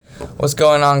What's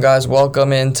going on, guys?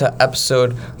 Welcome into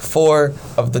episode 4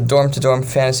 of the Dorm to Dorm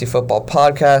Fantasy Football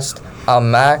Podcast.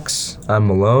 I'm Max. I'm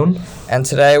Malone. And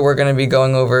today we're going to be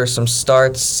going over some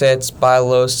starts, sits, buy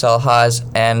lows, sell highs,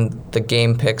 and the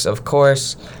game picks, of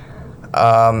course.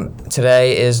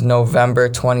 Today is November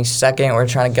 22nd. We're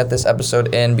trying to get this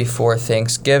episode in before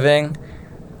Thanksgiving.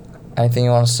 Anything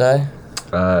you want to say?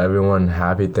 Everyone,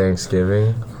 happy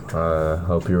Thanksgiving.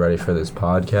 Hope you're ready for this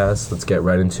podcast. Let's get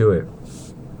right into it.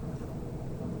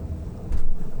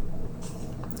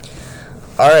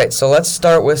 All right, so let's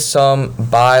start with some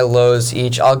buy lows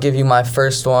each. I'll give you my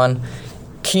first one.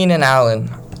 Keenan Allen,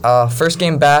 first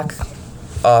game back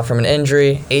from an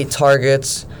injury, 8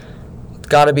 targets.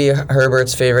 Got to be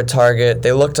Herbert's favorite target.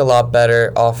 They looked a lot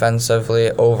better offensively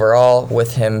overall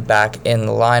with him back in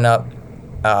the lineup.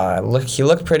 He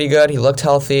looked pretty good. He looked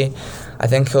healthy. I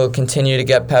think he'll continue to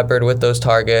get peppered with those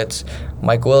targets.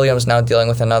 Mike Williams now dealing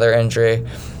with another injury,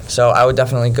 so I would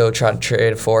definitely go try to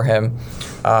trade for him.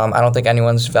 I don't think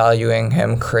anyone's valuing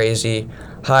him crazy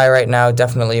high right now.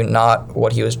 Definitely not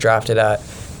what he was drafted at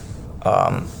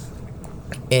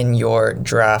in your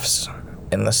drafts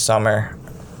in the summer.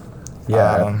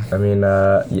 Yeah,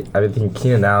 I think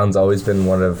Keenan Allen's always been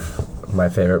one of my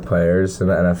favorite players in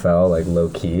the NFL, like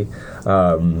low-key.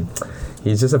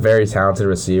 He's just a very talented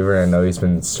receiver, and I know he's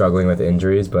been struggling with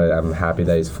injuries, but I'm happy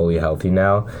that he's fully healthy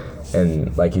now.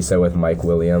 And like you said, with Mike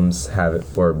Williams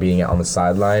being on the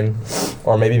sideline,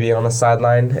 or maybe being on the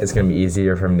sideline, it's going to be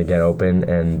easier for him to get open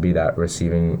and be that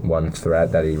receiving one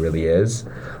threat that he really is.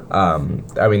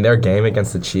 Their game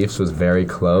against the Chiefs was very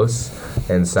close,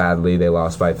 and sadly they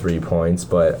lost by 3 points.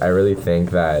 But I really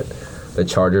think that the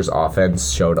Chargers'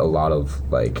 offense showed a lot of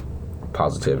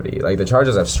positivity. The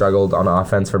Chargers have struggled on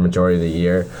offense for majority of the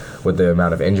year with the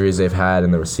amount of injuries they've had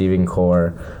in the receiving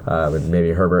core, and maybe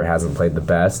Herbert hasn't played the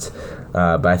best.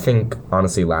 But I think,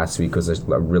 honestly, last week was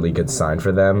a really good sign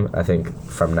for them. I think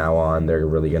from now on they're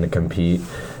really going to compete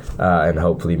and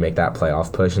hopefully make that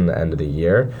playoff push in the end of the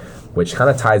year, which kind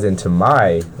of ties into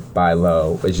my buy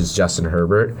low, which is Justin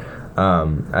Herbert.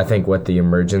 I think with the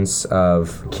emergence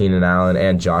of Keenan Allen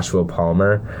and Joshua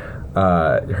Palmer,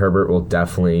 Herbert will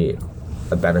definitely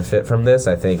benefit from this.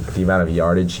 I think the amount of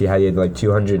yardage he had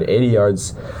 280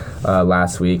 yards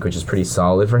last week, which is pretty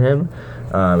solid for him.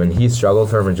 And he struggled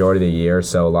for a majority of the year,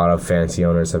 so a lot of fantasy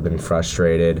owners have been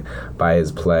frustrated by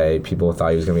his play. People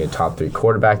thought he was going to be a top 3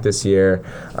 quarterback this year.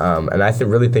 And I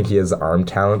really think he has arm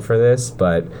talent for this,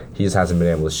 but he just hasn't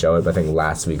been able to show it. But I think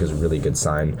last week was a really good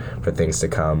sign for things to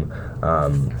come.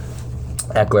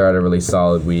 Eckler had a really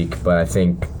solid week, but I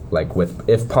think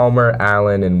if Palmer,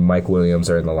 Allen, and Mike Williams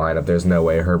are in the lineup, there's no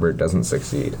way Herbert doesn't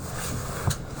succeed.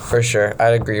 For sure,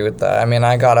 I'd agree with that.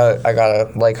 I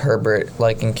gotta like Herbert,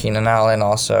 liking Keenan Allen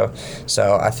also.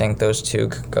 So I think those two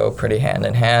could go pretty hand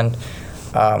in hand.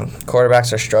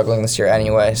 Quarterbacks are struggling this year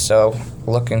anyway, so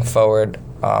looking forward,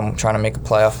 trying to make a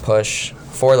playoff push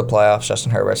for the playoffs.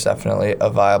 Justin Herbert's definitely a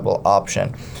viable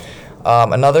option.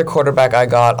 Another quarterback I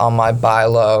got on my buy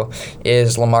low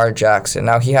is Lamar Jackson.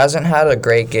 Now, he hasn't had a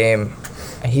great game.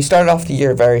 He started off the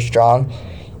year very strong.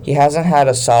 He hasn't had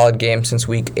a solid game since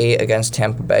Week 8 against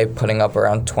Tampa Bay, putting up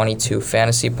around 22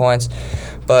 fantasy points.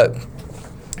 But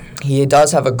he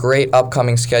does have a great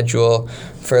upcoming schedule.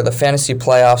 For the fantasy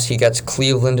playoffs, he gets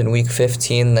Cleveland in Week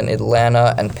 15, then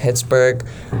Atlanta and Pittsburgh.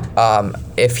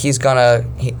 If he's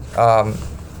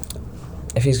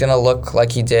gonna look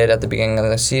like he did at the beginning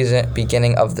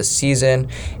of the season,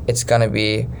 it's gonna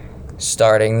be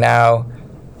starting now.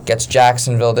 Gets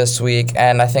Jacksonville this week,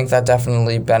 and I think that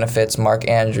definitely benefits Mark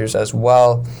Andrews as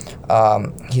well.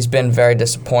 He's been very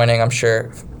disappointing, I'm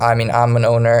sure. I'm an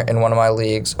owner in one of my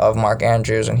leagues of Mark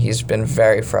Andrews, and he's been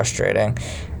very frustrating.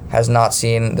 Has not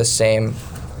seen the same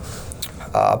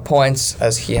points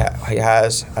as he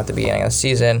has at the beginning of the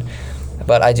season.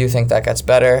 But I do think that gets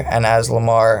better, and as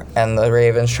Lamar and the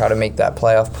Ravens try to make that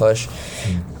playoff push,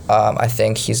 I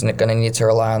think he's going to need to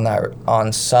rely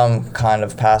on some kind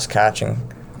of pass-catching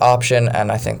option,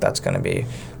 and I think that's going to be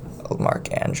Mark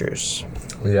Andrews.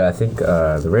 Yeah, I think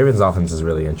the Ravens' offense is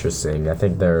really interesting. I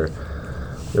think they're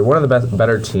one of the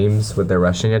better teams with their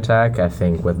rushing attack. I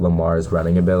think with Lamar's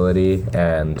running ability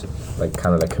and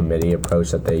kind of the committee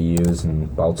approach that they use in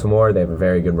Baltimore, they have a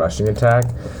very good rushing attack.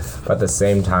 But at the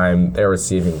same time, their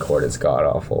receiving court is god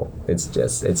awful. It's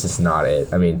just not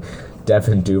it.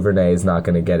 Devin Duvernay is not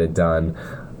going to get it done.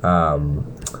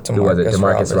 Who was it?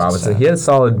 Demarcus Robinson. He had a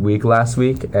solid week last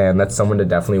week, and that's someone to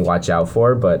definitely watch out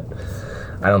for, but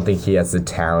I don't think he has the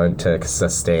talent to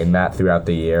sustain that throughout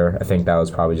the year. I think that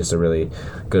was probably just a really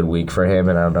good week for him,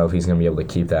 and I don't know if he's going to be able to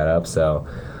keep that up. So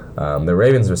The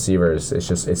Ravens receivers,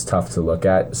 it's tough to look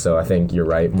at. So I think you're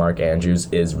right. Mark Andrews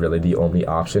is really the only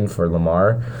option for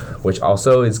Lamar, which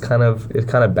also is kind of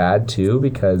bad too,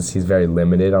 because he's very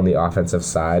limited on the offensive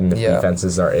side, and if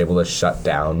defenses are able to shut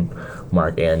down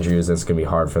Mark Andrews, it's gonna be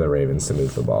hard for the Ravens to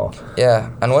move the ball.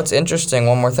 Yeah, and what's interesting,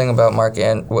 one more thing about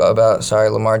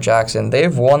Lamar Jackson,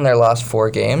 they've won their last 4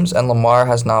 games, and Lamar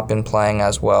has not been playing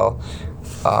as well.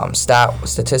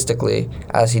 Statistically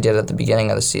as he did at the beginning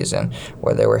of the season,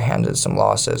 where they were handed some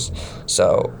losses.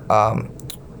 So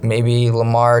maybe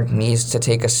Lamar needs to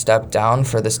take a step down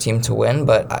for this team to win,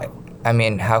 but I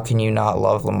mean, how can you not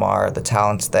love Lamar? The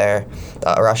talent's there,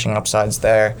 the rushing upside's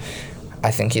there. I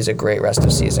think he's a great rest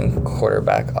of season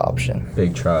quarterback option.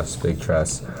 Big trust.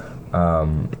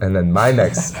 And then my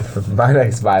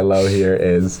next buy low here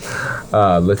is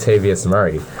Latavius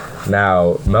Murray.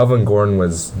 Now, Melvin Gordon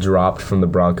was dropped from the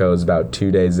Broncos about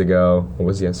 2 days ago. What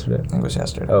was it yesterday? I think it was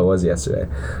yesterday. Oh, it was yesterday.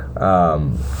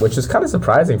 Which is kind of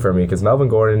surprising for me because Melvin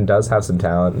Gordon does have some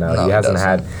talent. Now, he hasn't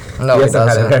had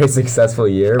a very successful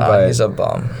year, but he's a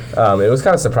bum. It was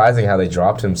kind of surprising how they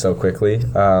dropped him so quickly.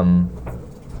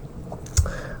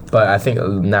 But I think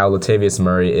now Latavius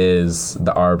Murray is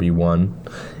the RB1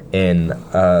 in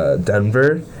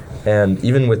Denver. And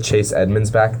even with Chase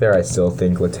Edmonds back there, I still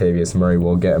think Latavius Murray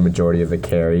will get a majority of the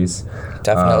carries.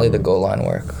 Definitely the goal line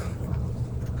work.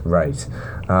 Right.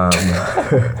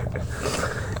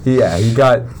 Yeah, he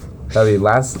got... I mean,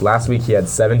 last week he had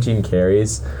 17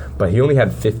 carries, but he only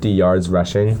had 50 yards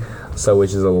rushing, so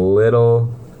which is a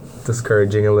little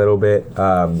discouraging a little bit.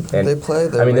 And they play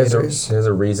the Raiders. There's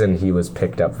a reason he was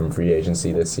picked up from free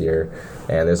agency this year,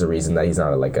 and there's a reason that he's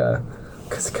not like a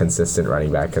consistent running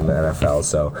back in the NFL.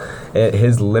 So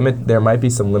there might be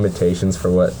some limitations for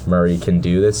what Murray can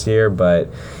do this year, but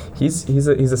he's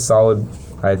a solid.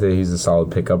 I think he's a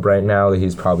solid pickup right now.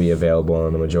 He's probably available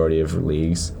in the majority of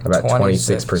leagues. About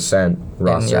 26%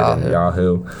 rostered in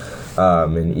Yahoo.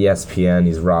 In ESPN,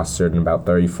 he's rostered in about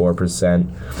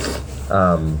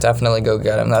 34%. Definitely go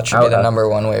get him. That should be the number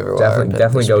one waiver wire.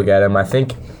 Definitely go get him. I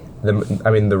think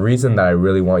the reason that I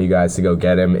really want you guys to go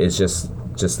get him is just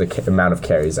the amount of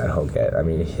carries that he'll get. I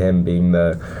mean, him being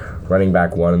the running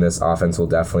back 1 in this offense will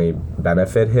definitely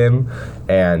benefit him,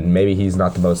 and maybe he's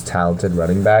not the most talented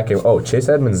running back. Chase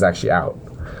Edmonds is actually out.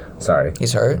 Sorry.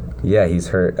 He's hurt? Yeah, he's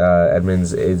hurt.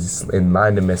 Edmonds is in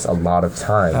line to miss a lot of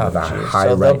time.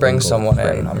 So they'll bring someone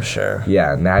in, I'm sure.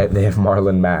 Yeah, now they have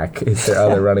Marlon Mack. It's their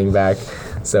other running back.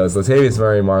 So it's Latavius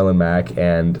Murray, Marlon Mack,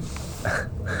 and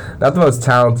not the most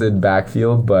talented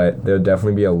backfield, but there'll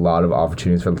definitely be a lot of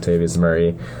opportunities for Latavius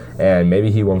Murray. And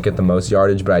maybe he won't get the most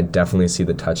yardage, but I definitely see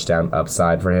the touchdown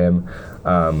upside for him.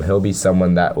 He'll be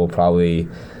someone that will probably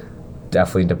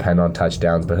definitely depend on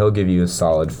touchdowns, but he'll give you a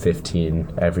solid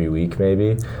 15 every week,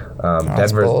 maybe.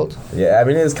 That's bold. Yeah, I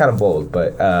mean, it is kind of bold,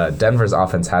 but Denver's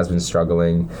offense has been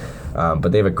struggling,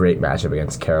 but they have a great matchup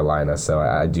against Carolina, so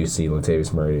I do see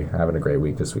Latavius Murray having a great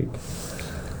week this week.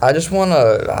 I just want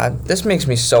to... this makes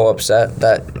me so upset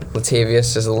that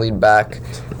Latavius is the lead back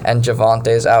and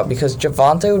Javonte's out, because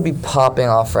Javonte would be popping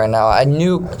off right now. I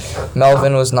knew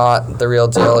Melvin was not the real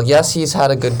deal. Yes, he's had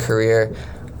a good career.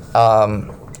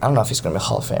 I don't know if he's going to be a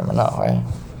Hall of Famer. No, right?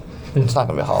 It's not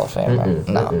going to be a Hall of Famer.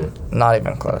 No, not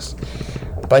even close.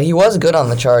 But he was good on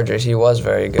the Chargers. He was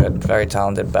very good, very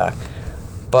talented back.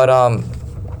 But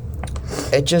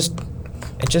it just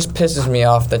pisses me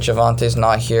off that Javonte's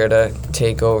not here to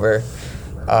take over.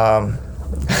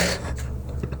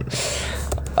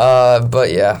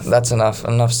 But yeah, that's enough.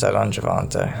 Enough said on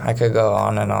Javonte. I could go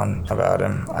on and on about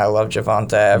him. I love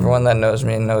Javonte. Everyone that knows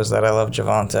me knows that I love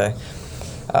Javonte.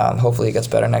 Hopefully he gets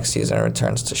better next season and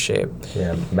returns to shape.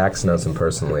 Yeah, Max knows him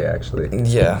personally, actually.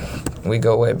 Yeah, we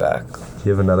go way back. Do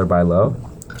you have another buy low?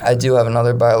 I do have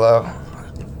another buy low.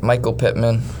 Michael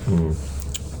Pittman.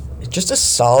 Just a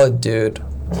solid dude.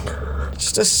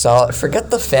 Just a solid.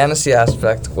 Forget the fantasy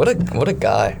aspect. What a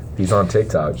guy. He's on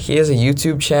TikTok. He has a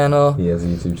YouTube channel.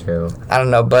 I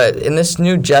don't know, but in this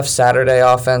new Jeff Saturday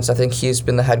offense, I think he's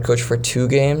been the head coach for 2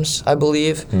 games, I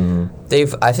believe.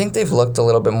 I think they've looked a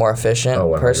little bit more efficient,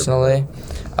 personally.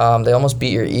 They almost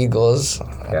beat your Eagles.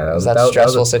 Yeah, that was a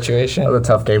stressful situation. That was a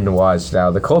tough game to watch.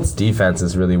 Now, the Colts' defense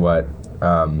is really what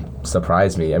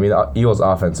surprised me. I mean, the Eagles'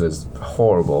 offense was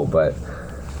horrible, but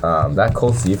that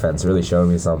Colts defense really showed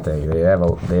me something. They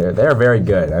are very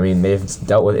good. I mean, they've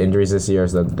dealt with injuries this year,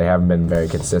 so they haven't been very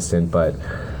consistent, but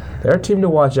they're a team to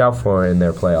watch out for in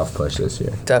their playoff push this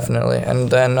year. Definitely. And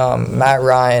then Matt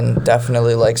Ryan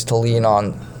definitely likes to lean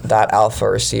on that alpha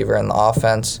receiver in the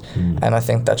offense, and I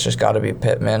think that's just got to be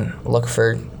Pittman. Look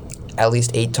for at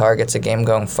least 8 targets a game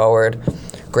going forward.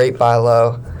 Great buy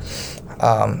low.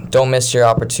 Don't miss your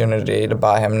opportunity to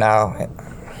buy him now.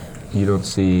 You don't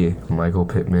see Michael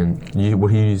Pittman. Who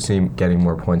do you see getting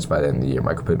more points by the end of the year,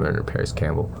 Michael Pittman or Paris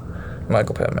Campbell?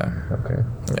 Michael Pittman. Okay.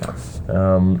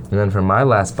 Yeah. And then for my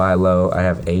last buy low, I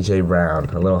have A.J. Brown,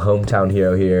 a little hometown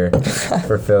hero here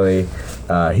for Philly.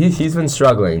 He's been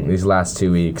struggling these last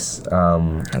 2 weeks.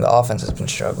 And the offense has been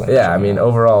struggling. Yeah, I mean,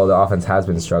 overall, the offense has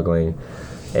been struggling.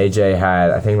 A.J.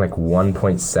 had, I think, like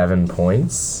 1.7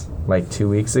 points, like 2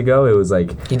 weeks ago. It was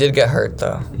like... He did get hurt,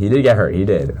 though. He did get hurt. He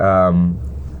did.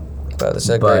 But this is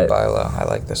a great buy low. I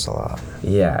like this a lot.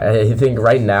 Yeah, I think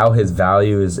right now his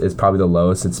value is probably the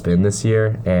lowest it's been this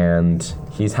year, and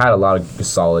he's had a lot of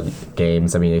solid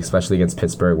games. I mean, especially against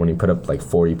Pittsburgh when he put up like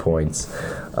 40 points.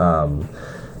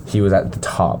 He was at the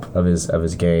top of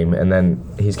his game, and then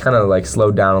he's kind of like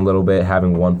slowed down a little bit,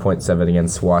 having 1.7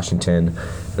 against Washington.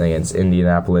 Then against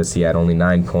Indianapolis, he had only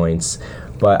 9 points.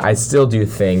 But I still do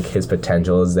think his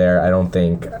potential is there. I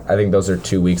think those are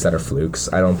 2 weeks that are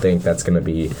flukes. I don't think that's going to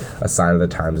be a sign of the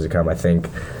times to come. I think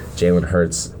Jalen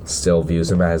Hurts still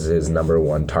views him as his number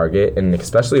one target. And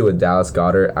especially with Dallas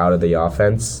Goedert out of the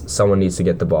offense, someone needs to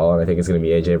get the ball, and I think it's going to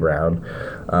be A.J. Brown.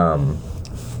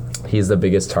 He's the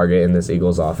biggest target in this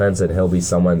Eagles offense, and he'll be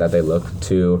someone that they look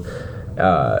to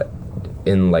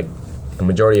in like the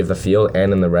majority of the field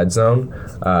and in the red zone.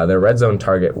 Their red zone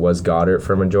target was Goddard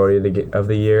for a majority of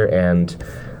the year, and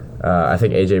I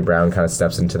think A.J. Brown kind of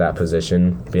steps into that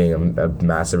position, being a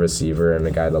massive receiver and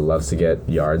a guy that loves to get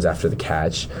yards after the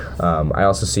catch. I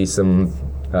also see some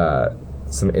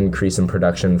increase in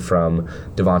production from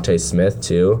Devontae Smith,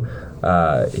 too.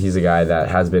 He's a guy that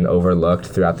has been overlooked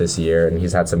throughout this year, and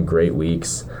he's had some great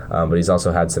weeks, but he's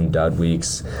also had some dud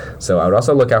weeks. So I would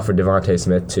also look out for Devontae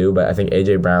Smith too, but I think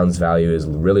A.J. Brown's value is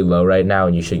really low right now,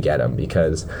 and you should get him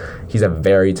because he's a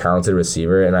very talented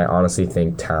receiver, and I honestly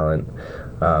think talent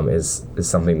is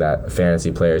something that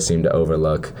fantasy players seem to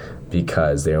overlook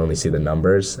because they only see the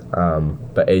numbers.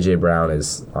 But A.J. Brown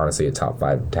is honestly a top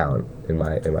 5 talent in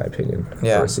my opinion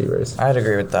for receivers. I'd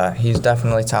agree with that. He's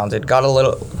definitely talented. Got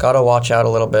to watch out a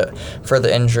little bit for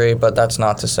the injury, but that's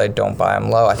not to say don't buy him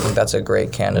low. I think that's a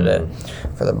great candidate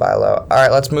for the buy low. All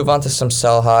right, let's move on to some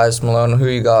sell highs. Malone, who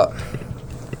you got?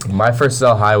 My first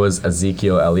sell high was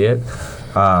Ezekiel Elliott.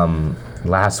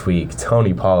 Last week,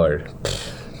 Tony Pollard.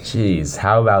 Jeez,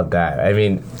 how about that? I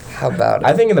mean, how about it?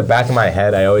 I think in the back of my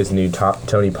head, I always knew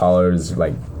Tony Pollard was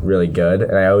like really good,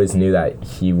 and I always knew that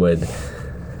he would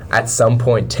at some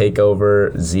point take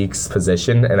over Zeke's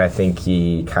position, and I think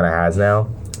he kind of has now.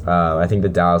 I think the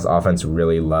Dallas offense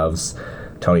really loves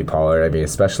Tony Pollard. I mean,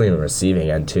 especially in the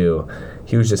receiving end too.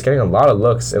 He was just getting a lot of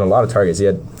looks and a lot of targets. He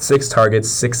had 6 targets,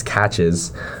 6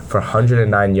 catches for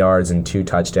 109 yards and 2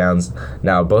 touchdowns.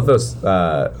 Now, both those,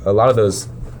 a lot of those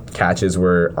catches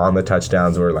were on the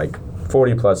touchdowns were like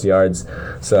 40-plus yards.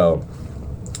 So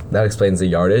that explains the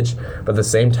yardage. But at the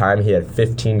same time, he had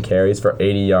 15 carries for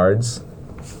 80 yards,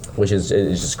 which is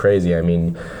just crazy. I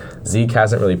mean, Zeke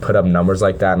hasn't really put up numbers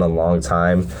like that in a long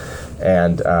time.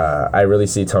 And I really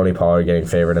see Tony Pollard getting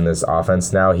favored in this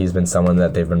offense now. He's been someone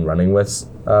that they've been running with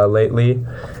lately,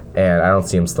 and I don't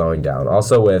see him slowing down.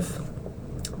 Also with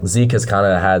Zeke has kind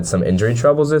of had some injury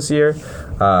troubles this year.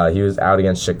 He was out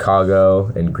against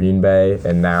Chicago and Green Bay,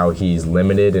 and now he's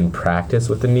limited in practice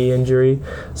with the knee injury.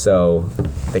 So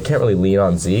they can't really lean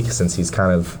on Zeke since he's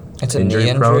kind of It's a knee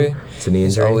injury. It's a knee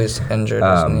injury. He's always injured,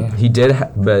 isn't he? He did,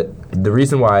 but the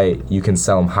reason why you can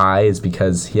sell him high is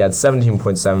because he had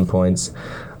 17.7 points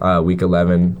week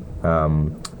 11,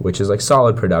 which is like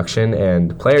solid production,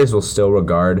 and players will still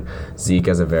regard Zeke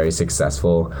as a very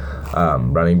successful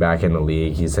running back in the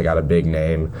league. He's got a big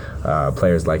name.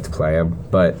 Players like to play him.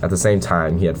 But at the same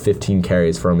time, he had 15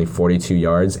 carries for only 42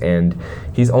 yards, and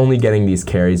he's only getting these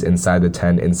carries inside the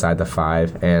 10, inside the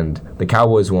 5, and the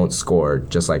Cowboys won't score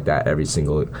just like that every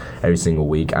single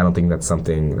week. I don't think that's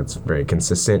something that's very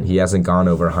consistent. He hasn't gone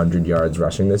over 100 yards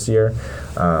rushing this year,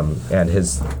 and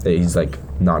he's like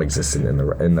non-existent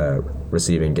in the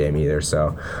receiving game either.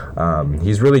 So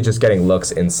he's really just getting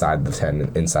looks inside the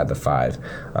 10, inside the 5,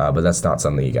 but that's not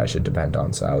something you guys should depend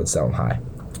on. So I would sell him high.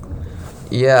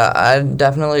 Yeah, I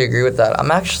definitely agree with that.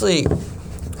 I'm actually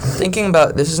thinking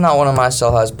about, this is not one of my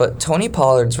sell highs, but Tony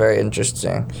Pollard's very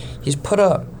interesting. He's put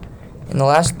up, in the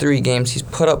last 3 games, he's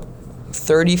put up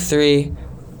 33,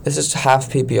 this is half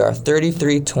PPR,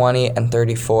 33, 20, and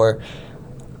 34.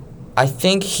 I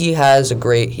think he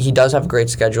does have a great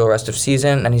schedule rest of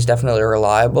season, and he's definitely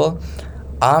reliable.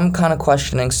 I'm kind of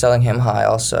questioning selling him high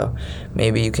also.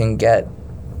 Maybe you can get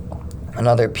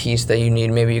another piece that you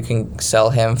need. Maybe you can sell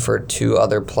him for 2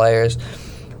 other players.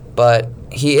 But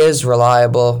he is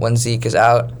reliable when Zeke is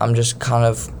out. I'm just kind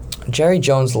of Jerry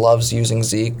Jones loves using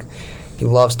Zeke. He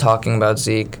loves talking about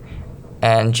Zeke.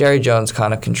 And Jerry Jones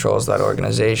kind of controls that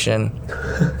organization.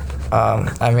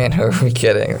 I mean, who are we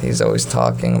kidding? He's always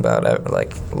talking about,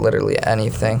 like, literally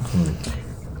anything.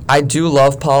 I do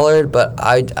love Pollard, but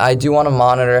I do want to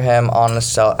monitor him on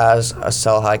as a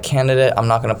sell high candidate. I'm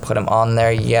not going to put him on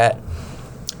there yet,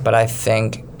 but I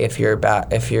think if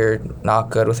you're not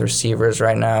good with receivers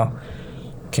right now,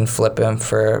 can flip him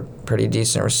for a pretty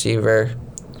decent receiver.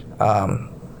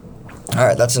 All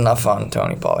right, that's enough on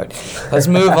Tony Pollard. Let's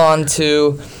move on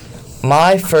to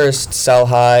my first sell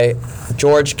high,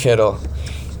 George Kittle.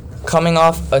 Coming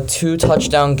off a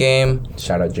 2-touchdown game.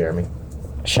 Shout out Jeremy.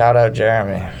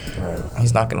 Right.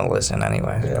 He's not going to listen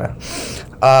anyway. Yeah.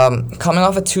 But, coming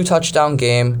off a 2-touchdown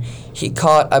game, he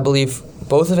caught, I believe,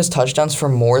 both of his touchdowns for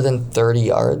more than 30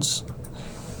 yards.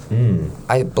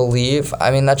 I believe.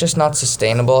 I mean, that's just not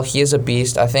sustainable. He is a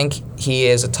beast. I think he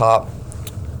is a top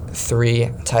 3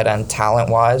 tight end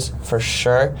talent-wise, for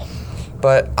sure.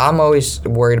 But I'm always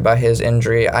worried about his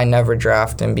injury. I never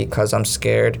draft him because I'm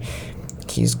scared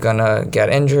he's going to get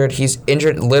injured. He's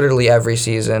injured literally every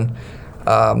season.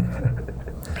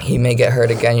 He may get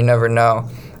hurt again. You never know.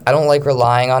 I don't like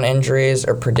relying on injuries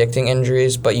or predicting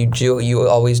injuries, but you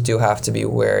always do have to be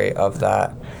wary of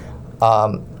that.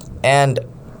 And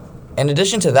in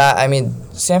addition to that, I mean,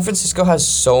 San Francisco has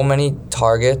so many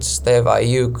targets. They have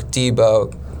Ayuk,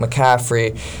 Debo,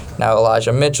 McCaffrey. Now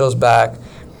Elijah Mitchell's back.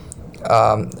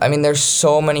 I mean, there's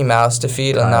so many mouths to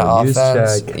feed on that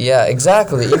offense. Yeah,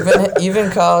 exactly.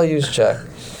 Even Kyle Juszczyk.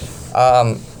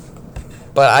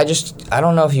 But I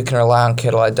don't know if you can rely on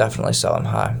Kittle. I definitely sell him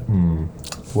high.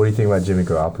 What do you think about Jimmy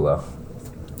Garoppolo?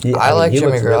 I like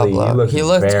Jimmy Garoppolo. He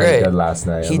looked great good last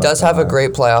night. He does have a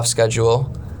great playoff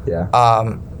schedule.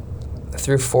 Yeah.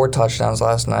 Threw 4 touchdowns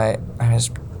last night. I mean, it's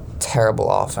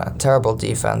terrible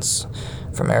defense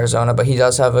from Arizona, but he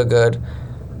does have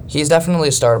he's definitely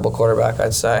a startable quarterback,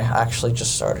 I'd say. I actually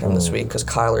just started him this week because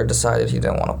Kyler decided he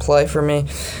didn't want to play for me.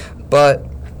 But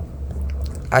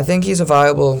I think he's a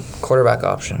viable quarterback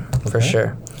option for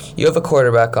sure. You have a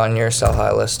quarterback on your sell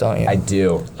high list, don't you? I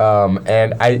do.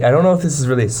 And I don't know if this is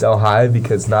really sell high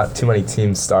because not too many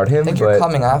teams start him. I think you're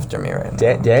coming after me right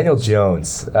now. Daniel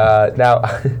Jones. Now,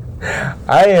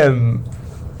 I am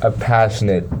a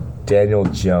passionate Daniel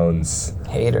Jones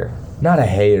hater. Not a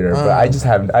hater, but I just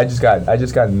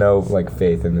got no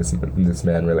faith in this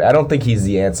man really. I don't think he's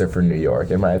the answer for New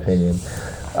York, in my opinion.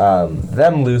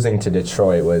 Them losing to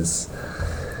Detroit was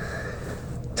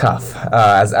tough.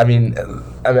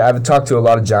 I've talked to a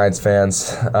lot of Giants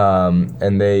fans,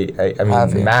 and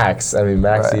Max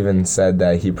right. Even said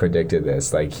that he predicted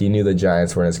this. He knew the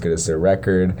Giants weren't as good as their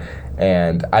record,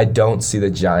 and I don't see the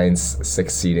Giants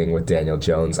succeeding with Daniel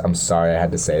Jones. I'm sorry I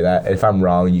had to say that. If I'm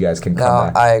wrong, you guys can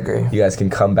come back. I agree. You guys can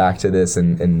come back to this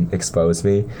and expose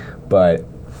me, but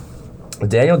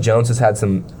Daniel Jones has had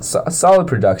some solid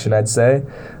production, I'd say.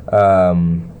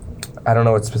 I don't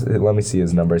know let me see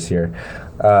his numbers here.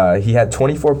 He had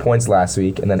 24 points last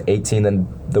week and then 18 then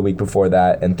the week before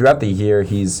that. And throughout the year,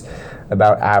 he's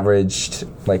about averaged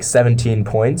 17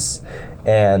 points,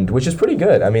 and which is pretty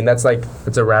good. I mean,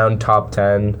 it's around top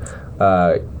 10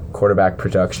 quarterback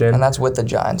production. And that's with the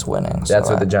Giants winning. That's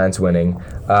with the Giants winning.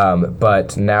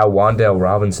 But now Wan'Dale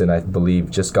Robinson, I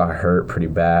believe, just got hurt pretty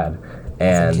bad.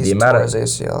 And he tore his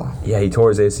ACL. Yeah, he tore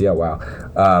his ACL,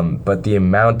 wow. But the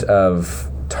amount of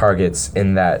targets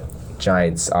in that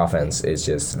Giants offense is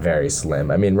just very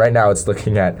slim. I mean, right now it's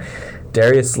looking at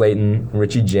Darius Slayton,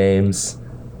 Richie James,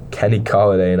 Kenny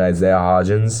Golladay, and Isaiah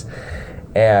Hodgins.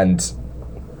 And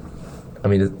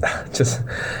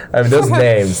those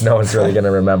names no one's really going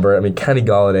to remember. I mean, Kenny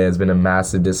Golladay has been a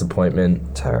massive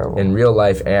disappointment. Terrible. In real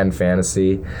life and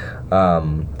fantasy.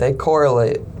 They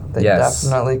correlate. They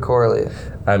definitely correlate.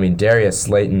 I mean, Darius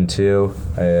Slayton too.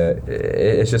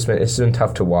 It's been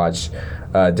tough to watch.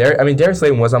 Darius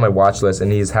Slayton was on my watch list,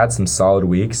 and he's had some solid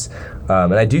weeks.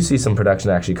 And I do see some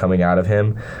production actually coming out of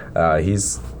him.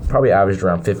 He's probably averaged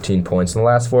around 15 points in the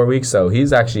last 4 weeks, so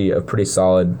he's actually a pretty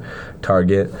solid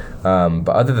target. But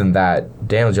other than that,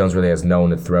 Daniel Jones really has no one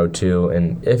to throw to,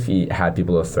 and if he had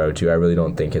people to throw to, I really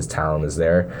don't think his talent is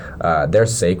there.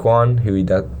 There's Saquon, who he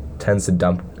tends to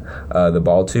dump the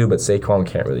ball to, but Saquon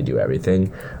can't really do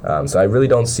everything. So I really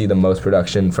don't see the most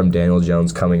production from Daniel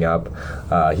Jones coming up.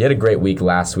 He had a great week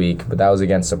last week, but that was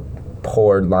against a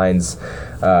poor Lions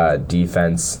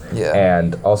defense. Yeah.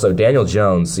 And also Daniel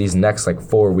Jones, these next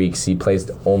 4 weeks, he plays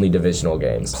only divisional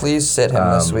games. Please sit him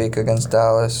this week against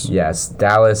Dallas. Yes,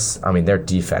 Dallas, their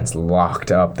defense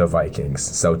locked up the Vikings.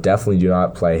 So definitely do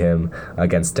not play him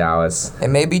against Dallas. It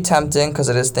may be tempting because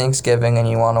it is Thanksgiving and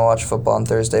you want to watch football on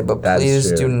Thursday, but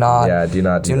please do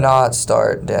not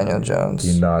start Daniel Jones.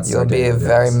 Do not start You'll be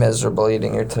very miserable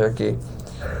eating your turkey.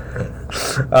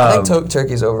 I think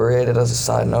turkey's overrated as a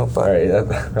side note, but... All right,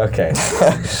 okay.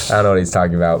 I don't know what he's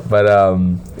talking about. But,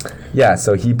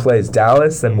 so he plays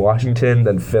Dallas, then Washington,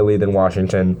 then Philly, then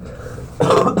Washington.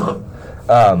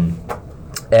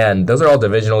 And those are all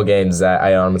divisional games that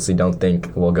I honestly don't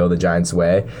think will go the Giants'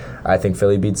 way. I think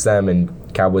Philly beats them and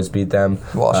Cowboys beat them.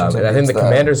 And I think the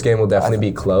Commanders game will definitely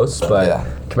be close, but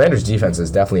Commanders' defense has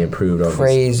definitely improved over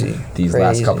these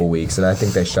last couple weeks, and I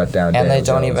think they shut down And Daniel they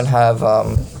don't Jones. even have...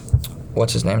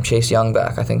 what's his name? Chase Young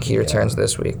back. I think he returns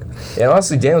this week. Yeah,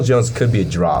 honestly, Daniel Jones could be a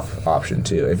drop option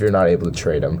too if you're not able to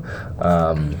trade him.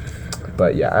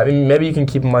 But yeah, maybe you can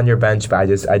keep him on your bench, but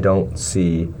I don't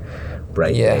see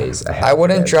bright days ahead. I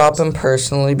wouldn't drop him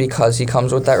personally because he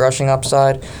comes with that rushing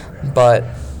upside, but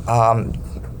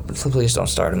please don't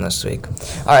start him this week.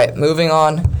 All right, moving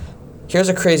on. Here's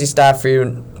a crazy stat for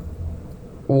you.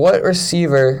 What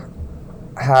receiver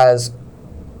has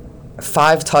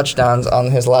 5 touchdowns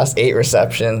on his last 8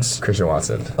 receptions? Christian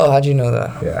Watson. Oh, how'd you know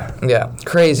that? Yeah. Yeah,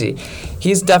 crazy.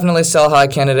 He's definitely a sell-high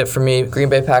candidate for me. Green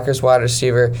Bay Packers wide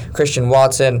receiver Christian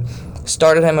Watson.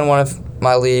 Started him in one of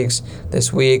my leagues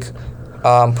this week.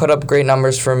 Put up great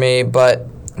numbers for me, but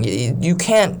you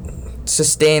can't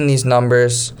sustain these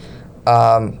numbers.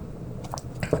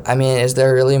 Is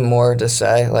there really more to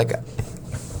say?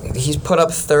 He's put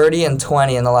up 30 and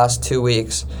 20 in the last 2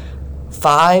 weeks.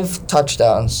 5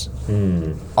 touchdowns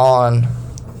on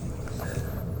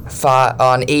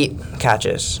 8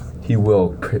 catches. He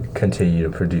will continue to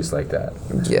produce like that.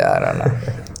 Yeah, I don't know.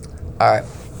 All right.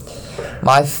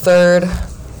 My third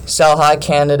sell-high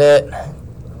candidate,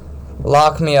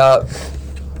 lock me up,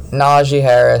 Najee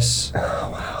Harris. Oh,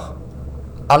 wow.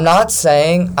 I'm not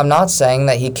saying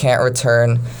that he can't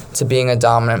return to being a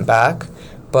dominant back,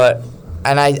 but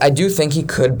I do think he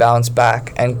could bounce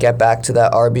back and get back to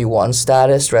that RB1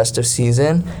 status rest of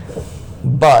season.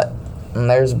 But, and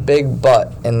there's a big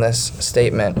but in this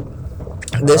statement,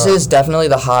 this is definitely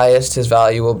the highest his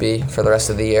value will be for the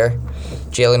rest of the year.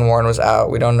 Jaylen Warren was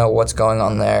out. We don't know what's going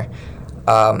on there.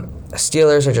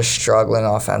 Steelers are just struggling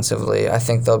offensively. I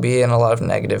think they'll be in a lot of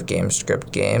negative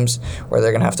script games where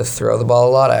they're going to have to throw the ball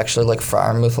a lot. I actually like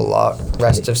Freiermuth a lot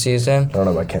rest of season. I don't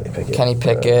know about Kenny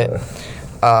Pickett.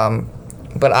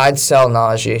 But I'd sell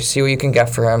Najee. See what you can get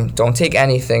for him. Don't take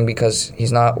anything because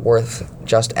he's not worth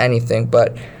just anything,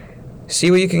 but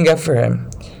see what you can get for him.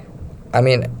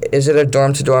 Is it a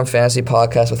dorm-to-dorm fantasy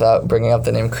podcast without bringing up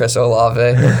the name Chris Olave?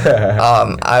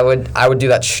 I would do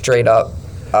that straight up.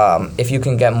 If you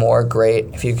can get more,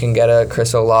 great. If you can get a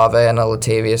Chris Olave and a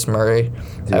Latavius Murray,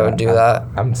 I would do that.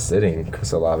 I'm sitting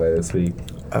Chris Olave this week.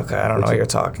 Okay, I don't know what you're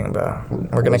talking about.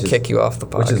 We're going to kick you off the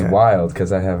podcast. Which is wild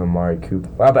because I have Amari Cooper.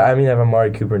 Well, but I have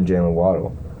Amari Cooper and Jalen Waddle.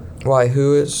 Why?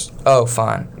 Who is? Oh,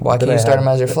 fine. Why can't you start him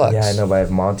as your flex? Yeah, I know, but I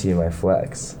have Monty in my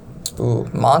flex. Ooh,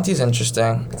 Monty's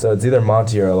interesting. So it's either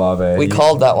Monty or Olave. We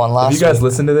called that one last week. If you guys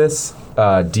listen to this,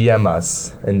 DM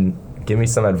us and give me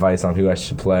some advice on who I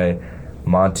should play,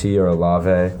 Monty or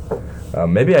Olave.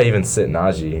 Maybe I even sit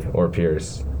Najee or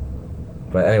Pierce.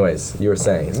 But anyways, you were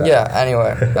saying. So. Yeah,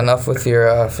 anyway, enough with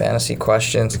your fantasy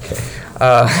questions. Okay.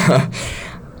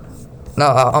 No,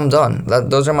 I'm done.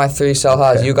 Those are my 3 sell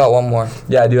highs. Okay. You got one more.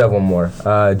 Yeah, I do have one more.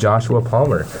 Joshua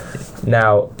Palmer.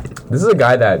 Now, this is a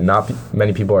guy that not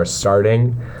many people are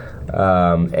starting,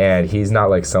 and he's not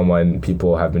like someone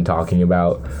people have been talking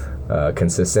about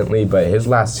consistently, but his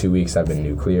last 2 weeks have been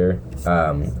nuclear.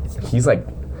 He's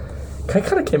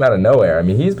kind of came out of nowhere.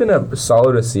 He's been a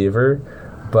solid receiver,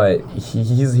 but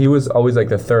he was always like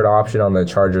the third option on the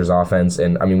Chargers offense,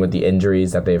 and with the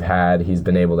injuries that they've had, he's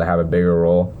been able to have a bigger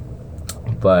role.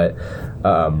 But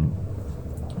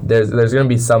there's going to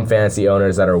be some fantasy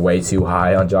owners that are way too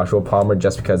high on Joshua Palmer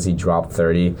just because he dropped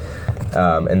 30,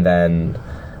 and then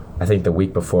I think the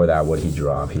week before that, what he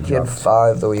dropped? He had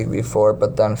 5 the week before,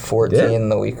 but then 14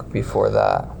 the week before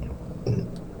that.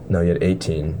 No, he had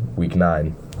 18 week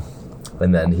 9.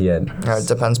 And then he had... it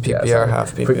depends, PPR,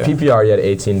 half PPR. For PPR, he had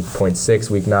 18.6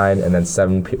 week 9, and then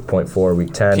 7.4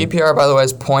 week 10. PPR, by the way,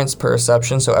 is points per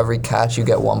reception, so every catch you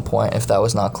get 1 point. If that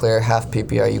was not clear, half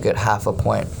PPR, you get half a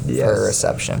point per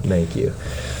reception. Thank you.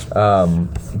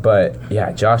 But,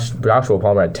 yeah, Joshua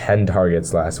Palmer had 10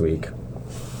 targets last week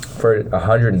for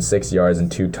 106 yards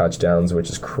and 2 touchdowns, which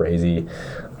is crazy.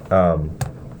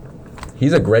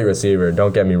 He's a great receiver,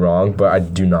 don't get me wrong, but I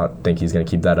do not think he's going to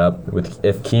keep that up.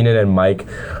 If Keenan and Mike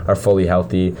are fully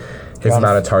healthy, his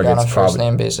amount of targets on a first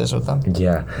name basis with them.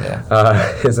 Yeah.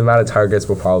 His amount of targets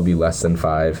will probably be less than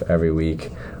 5 every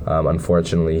week.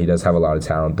 Unfortunately, he does have a lot of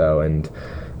talent though, and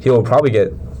he will probably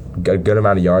get a good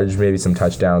amount of yardage, maybe some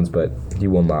touchdowns, but he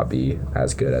will not be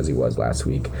as good as he was last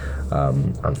week,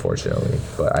 unfortunately.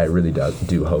 But I really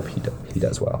do hope he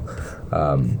does well.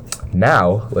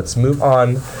 Now, let's move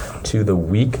on to the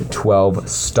Week 12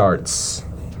 starts.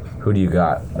 Who do you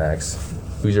got, Max?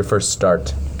 Who's your first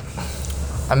start?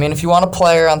 I mean, if you want a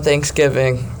player on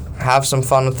Thanksgiving, have some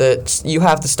fun with it, you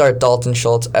have to start Dalton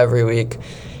Schultz every week.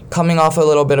 Coming off a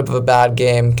little bit of a bad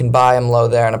game, can buy him low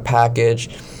there in a package,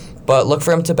 but look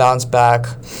for him to bounce back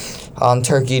on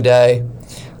Turkey Day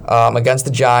against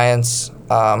the Giants.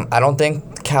 I don't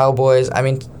think Cowboys, I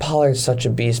mean, Pollard's such a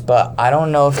beast, but I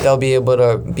don't know if they'll be able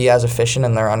to be as efficient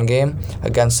in their run game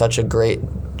against such a great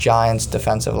Giants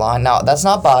defensive line. Now, that's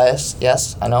not biased.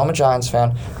 Yes, I know I'm a Giants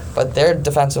fan, but their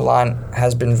defensive line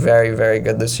has been very, very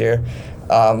good this year.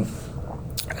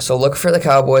 So look for the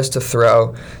Cowboys to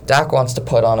throw. Dak wants to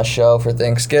put on a show for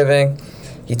Thanksgiving.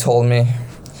 He told me.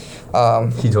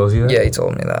 He told you that? Yeah, he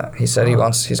told me that. He said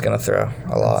he's going to throw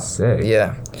a lot. That's sick.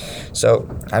 Yeah. So,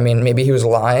 I mean, maybe he was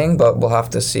lying, but we'll have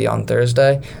to see on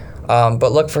Thursday.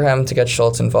 But look for him to get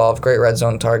Schultz involved. Great red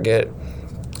zone target.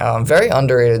 Very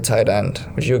underrated tight end.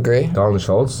 Would you agree? Dalton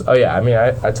Schultz? Oh, yeah. I mean,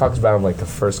 I talked about him like the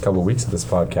first couple of weeks of this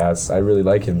podcast. I really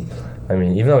like him. I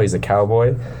mean, even though he's a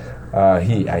Cowboy,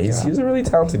 he's a really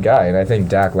talented guy, and I think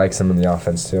Dak likes him in the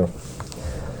offense too.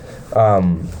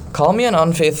 Call me an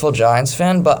unfaithful Giants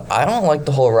fan, but I don't like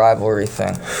the whole rivalry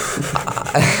thing.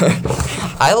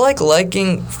 I like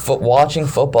watching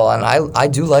football, and I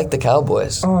do like the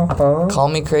Cowboys. Uh-huh. Call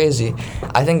me crazy.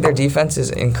 I think their defense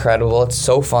is incredible. It's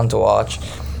so fun to watch.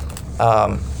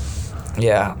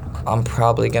 Yeah, I'm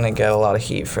probably gonna get a lot of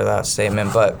heat for that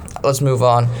statement, but let's move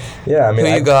on. Yeah, I mean,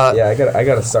 who you got? Yeah, I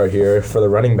got to start here for the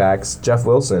running backs. Jeff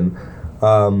Wilson.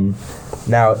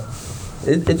 Now,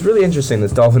 it's really interesting,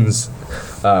 this Dolphins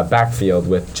backfield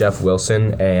with Jeff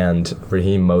Wilson and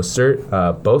Raheem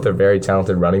Mostert. Both are very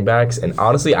talented running backs, and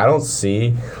honestly, I don't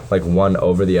see like one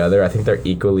over the other. I think they're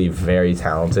equally very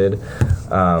talented.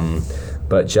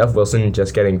 But Jeff Wilson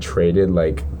just getting traded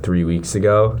like 3 weeks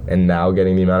ago and now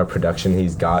getting the amount of production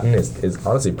he's gotten is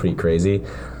honestly pretty crazy.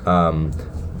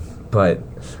 But,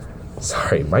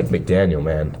 sorry, Mike McDaniel,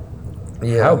 man.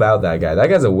 Yeah. How about that guy?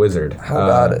 That guy's a wizard. How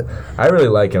about it? I really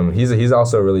like him. He's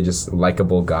also a really just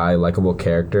likable guy, likable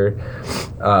character.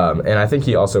 And I think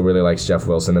he also really likes Jeff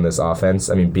Wilson in this offense.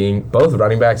 I mean, both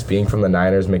running backs being from the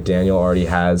Niners, McDaniel already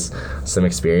has some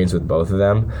experience with both of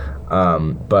them.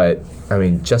 But, I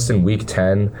mean, just in Week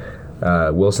 10,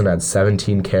 Wilson had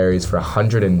 17 carries for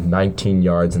 119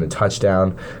 yards and a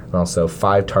touchdown, and also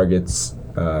 5 targets,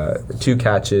 2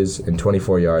 catches, and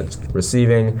 24 yards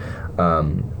receiving.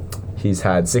 He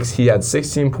had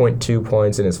 16.2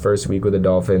 points in his first week with the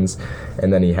Dolphins,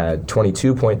 and then he had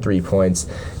 22.3 points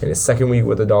in his second week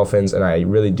with the Dolphins, and I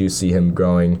really do see him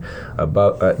growing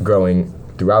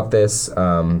throughout this.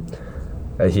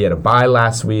 He had a bye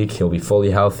last week. He'll be fully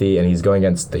healthy, and he's going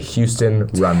against the Houston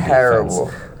run defense.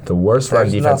 The worst run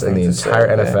defense in the entire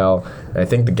NFL. And I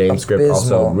think the game script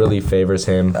also really favors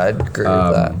him. I'd agree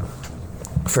with that.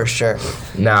 For sure.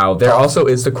 Now, there also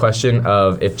is the question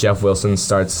of if Jeff Wilson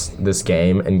starts this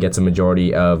game and gets a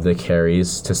majority of the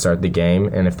carries to start the game,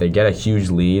 and if they get a huge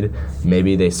lead,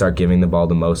 maybe they start giving the ball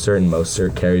to Mostert, and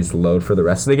Mostert carries the load for the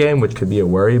rest of the game, which could be a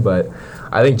worry, but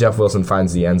I think Jeff Wilson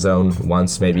finds the end zone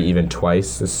once, maybe even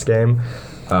twice this game.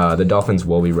 The Dolphins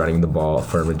will be running the ball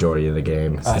for a majority of the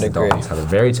game. I'd agree. The Dolphins have a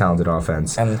very talented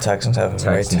offense. And the Texans have a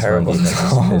very terrible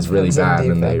defense. Is really bad,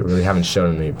 and they really haven't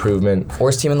shown any improvement.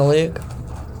 Worst team in the league?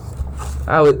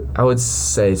 I would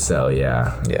say so,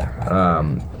 yeah.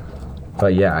 Yeah.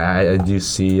 But yeah, I do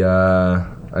see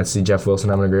I see Jeff Wilson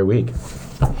having a great week.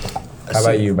 How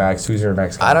about you, Max? Who's your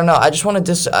next guy? I don't know. I just want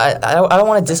to I don't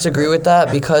want to disagree with that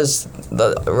because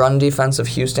the run defense of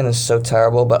Houston is so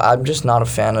terrible, but I'm just not a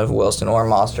fan of Wilson or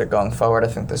Mostert going forward. I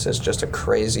think this is just a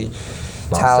crazy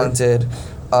talented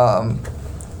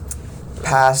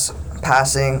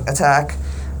passing attack.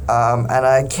 And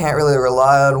I can't really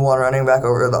rely on one running back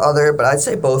over the other, but I'd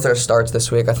say both are starts this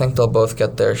week. I think they'll both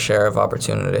get their share of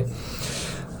opportunity.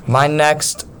 My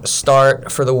next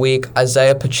start for the week,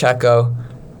 Isaiah Pacheco.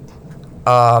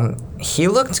 He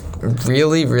looked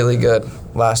really, really good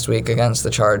last week against the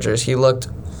Chargers. He looked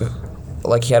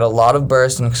like he had a lot of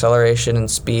burst and acceleration and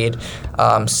speed.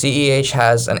 CEH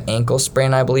has an ankle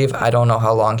sprain, I believe. I don't know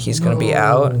how long he's going to be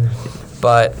out,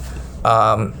 but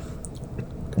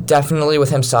definitely with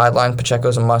him sidelined,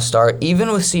 Pacheco's a must start.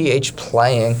 Even with CH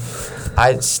playing,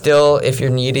 I'd still, if you're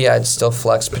needy, I'd still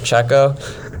flex Pacheco.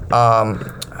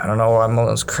 I don't know why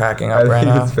Mullins cracking up right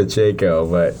now. I think it's Pacheco,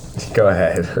 but go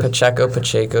ahead. Pacheco,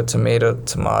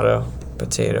 tomato,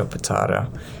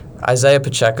 potato. Isaiah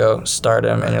Pacheco, start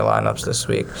him in your lineups this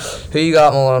week. Who you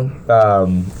got, Malone? Now,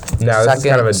 this is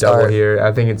kind of a double here.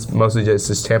 I think it's mostly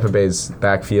just Tampa Bay's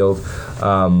backfield.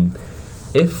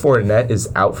 If Fournette is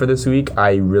out for this week,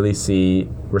 I really see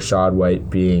Rachaad White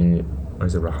being... Or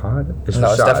is it Rahad? It's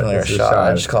definitely Rashad.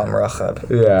 I just call him Rahad.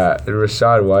 Yeah,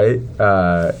 Rachaad White.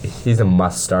 He's a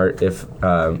must start if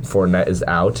Fournette is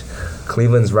out.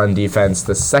 Cleveland's run defense,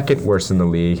 the second worst in the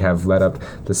league, have led up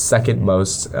the second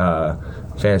most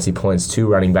fantasy points to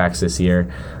running backs this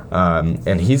year.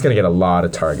 And he's going to get a lot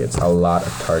of targets.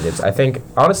 I think,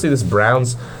 honestly, this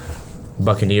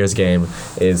Browns-Buccaneers game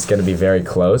is going to be very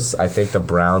close. I think the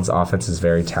Browns' offense is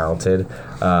very talented.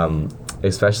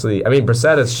 Especially,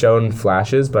 Brissett has shown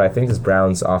flashes, but I think this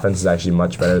Browns offense is actually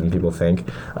much better than people think.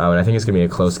 And I think it's going to be a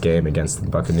close game against the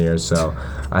Buccaneers. So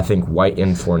I think White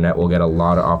and Fournette will get a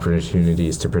lot of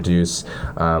opportunities to produce,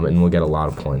 and we'll get a lot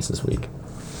of points this week.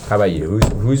 How about you?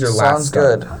 Who's your last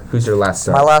start? Sounds good. Who's your last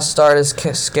start? My last start is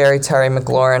scary Terry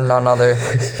McLaurin, none other.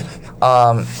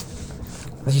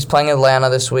 He's playing Atlanta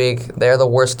this week. They're the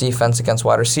worst defense against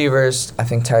wide receivers. I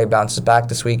think Terry bounces back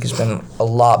this week. He's been a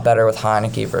lot better with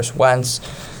Heineke versus Wentz.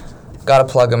 Got to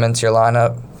plug him into your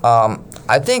lineup.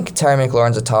 I think Terry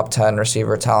McLaurin's a top 10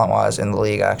 receiver talent-wise in the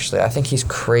league, actually. I think he's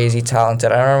crazy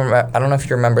talented. I don't know if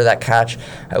you remember that catch.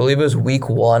 I believe it was week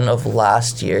 1 of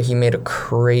last year. He made a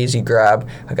crazy grab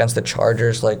against the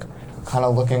Chargers, like kind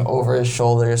of looking over his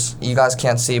shoulders. You guys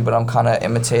can't see, but I'm kind of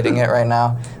imitating it right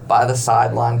now. By the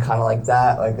sideline, kind of like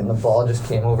that, and the ball just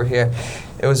came over here.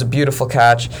 It was a beautiful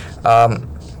catch.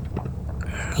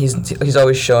 He's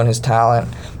always shown his talent,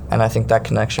 and I think that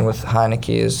connection with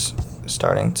Heineke is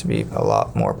starting to be a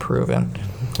lot more proven.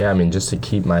 Yeah, just to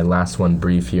keep my last one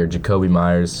brief here, Jacoby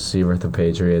Myers, receiver with the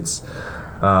Patriots.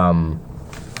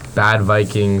 Bad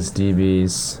Vikings,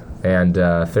 DBs. And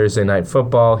Thursday Night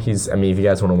Football, if you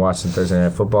guys want to watch some Thursday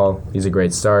Night Football, he's a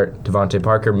great start. Devontae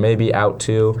Parker may be out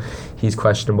too. He's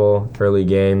questionable early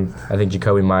game. I think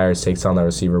Jacoby Myers takes on the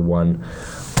receiver 1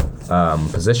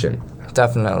 position.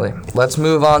 Definitely. Let's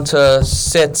move on to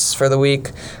sits for the week.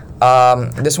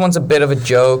 This one's a bit of a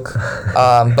joke,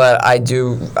 but I'm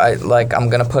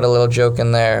going to put a little joke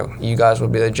in there. You guys will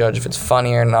be the judge if it's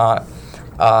funny or not.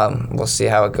 We'll see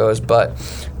how it goes, but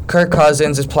Kirk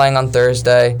Cousins is playing on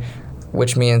Thursday,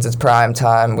 which means it's prime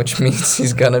time, which means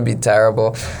he's going to be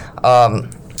terrible.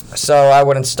 So I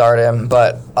wouldn't start him,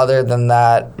 but other than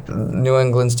that, New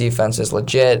England's defense is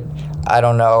legit. I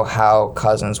don't know how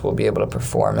Cousins will be able to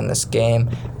perform in this game,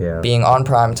 being on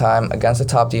prime time against the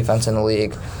top defense in the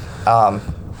league. And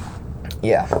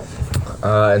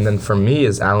then for me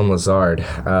is Alan Lazard.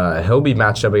 He'll be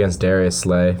matched up against Darius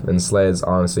Slay, and Slay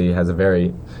has a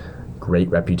very great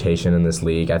reputation in this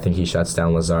league. I think he shuts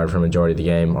down Lazard for the majority of the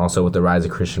game. Also, with the rise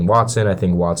of Christian Watson, I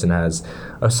think Watson has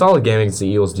a solid game against the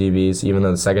Eagles DBs, even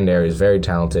though the secondary is very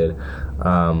talented.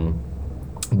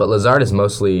 But Lazard is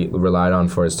mostly relied on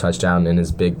for his touchdown and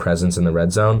his big presence in the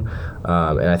red zone.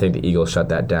 And I think the Eagles shut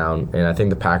that down. And I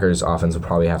think the Packers' offense will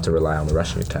probably have to rely on the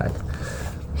rushing attack.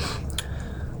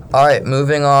 All right,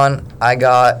 moving on. I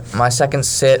got my second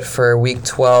sit for Week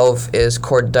 12 is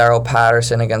Cordero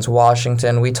Patterson against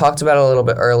Washington. We talked about it a little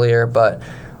bit earlier, but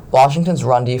Washington's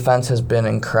run defense has been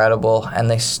incredible,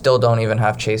 and they still don't even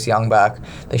have Chase Young back.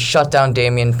 They shut down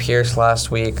Dameon Pierce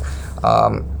last week.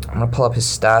 I'm going to pull up his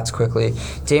stats quickly.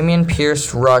 Dameon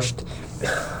Pierce rushed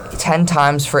 10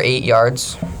 times for 8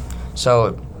 yards,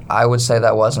 so I would say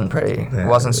that wasn't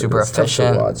super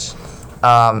efficient.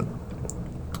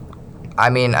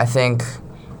 I think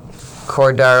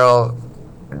Cordero,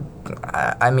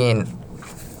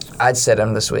 I'd sit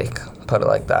him this week, put it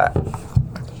like that.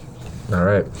 All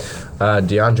right.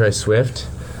 DeAndre Swift,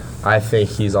 I think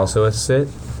he's also a sit.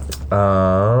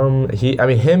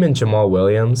 Him and Jamal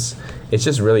Williams, it's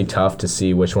just really tough to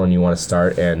see which one you want to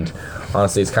start, and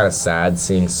honestly, it's kind of sad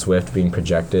seeing Swift being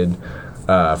projected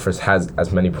has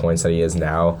as many points that he is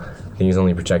now. I think he's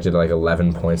only projected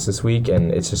 11 points this week,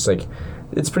 and it's just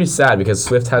it's pretty sad because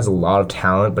Swift has a lot of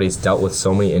talent, but he's dealt with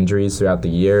so many injuries throughout the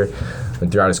year and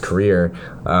throughout his career,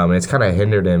 and it's kind of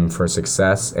hindered him for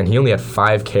success. And he only had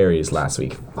 5 carries last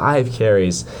week. 5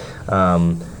 carries,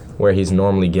 where he's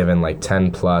normally given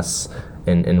 10 plus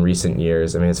in recent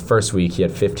years. His first week he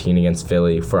had 15 against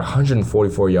Philly for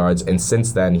 144 yards, and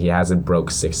since then he hasn't broke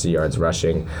 60 yards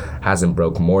rushing, hasn't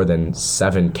broke more than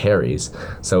 7 carries.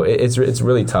 So it's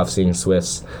really tough seeing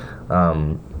Swift's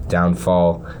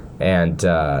downfall. And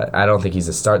I don't think he's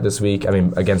a start this week. I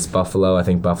mean, against Buffalo, I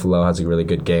think Buffalo has a really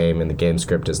good game, and the game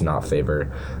script does not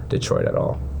favor Detroit at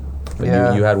all.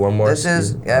 But you had one more? This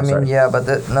is,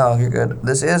 no, you're good.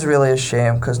 This is really a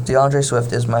shame because DeAndre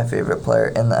Swift is my favorite player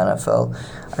in the NFL.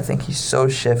 I think he's so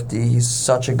shifty. He's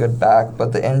such a good back,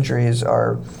 but the injuries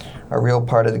are a real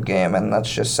part of the game, and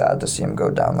that's just sad to see him go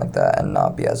down like that and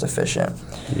not be as efficient.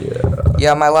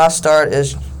 Yeah, my last start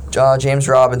is James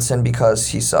Robinson because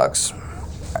he sucks.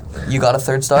 You got a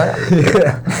third start?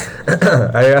 Yeah.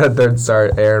 I got a third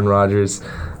start, Aaron Rodgers.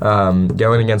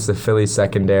 Going against the Phillies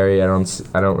secondary, I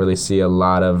don't really see a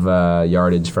lot of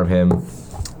yardage from him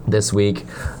this week.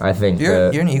 I think you're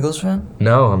an Eagles fan?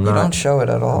 No, I'm not. You don't show it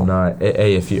at all. I'm not.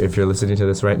 Hey, if you're listening to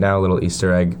this right now, a little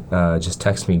Easter egg. Just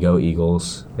text me "Go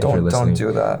Eagles." Don't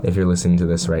do that. If you're listening to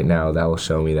this right now, that will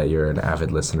show me that you're an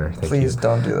avid listener. Please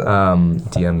don't do that.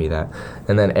 DM me that.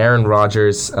 And then Aaron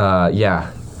Rodgers.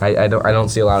 I don't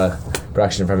see a lot of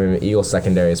production from him. Eagles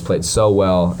secondary has played so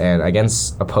well, and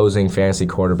against opposing fantasy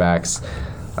quarterbacks,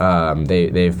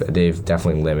 they've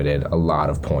definitely limited a lot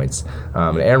of points.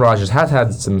 And Aaron Rodgers has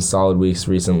had some solid weeks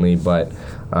recently, but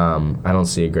I don't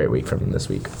see a great week from him this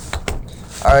week.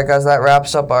 All right, guys, that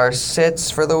wraps up our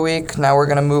sits for the week. Now we're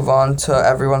gonna move on to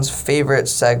everyone's favorite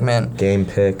segment, game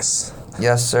picks.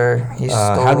 Yes, sir.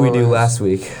 How did we do last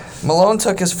week? Malone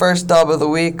took his first dub of the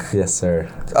week. Yes, sir.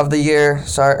 Of the year,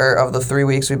 or of the 3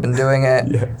 weeks we've been doing it.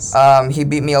 Yes. He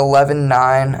beat me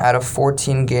 11-9 out of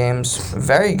 14 games.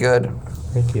 Very good.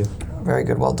 Thank you. Very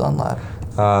good. Well done, lad.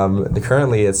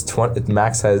 Currently it's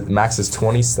Max is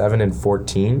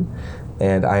 27-14,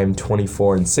 and I am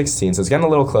 24-16. So it's getting a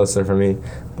little closer for me,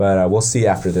 but we'll see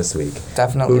after this week.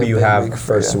 Definitely. Who do you have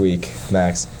first week,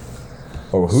 Max?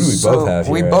 Or who do we both have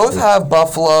here? We both have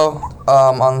Buffalo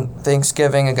on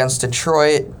Thanksgiving against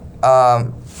Detroit.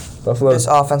 This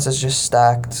offense is just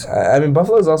stacked. I mean,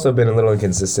 Buffalo's also been a little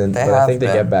inconsistent, but I think they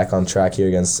get back on track here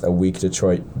against a weak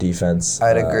Detroit defense.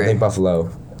 I'd agree. I think Buffalo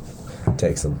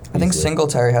takes them easily. I think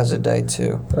Singletary has a day,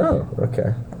 too. Oh,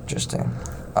 okay. Interesting.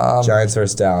 Giants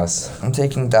versus Dallas. I'm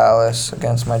taking Dallas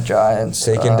against my Giants.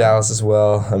 Taking Dallas as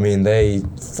well. I mean, they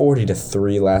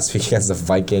 40-3 last week against the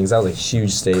Vikings. That was a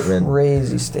huge statement.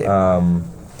 Crazy statement.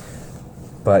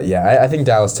 But yeah, I think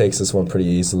Dallas takes this one pretty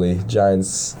easily.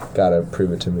 Giants gotta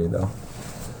prove it to me though.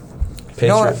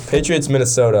 Patriots,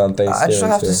 Minnesota on Thanksgiving. I just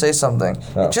have to say something.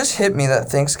 Oh. It just hit me that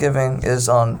Thanksgiving is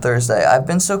on Thursday. I've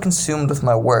been so consumed with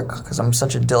my work because I'm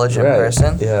such a diligent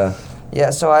person. Yeah.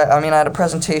 Yeah, so I had a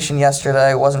presentation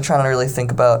yesterday. I wasn't trying to really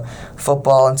think about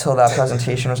football until that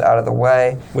presentation was out of the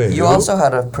way. Wait, you also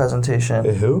had a presentation.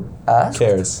 Who? Us?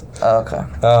 Cares. Oh, okay.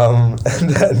 And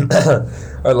then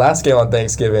our last game on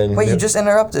Thanksgiving. Wait, you just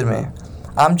interrupted me.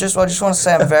 I just want to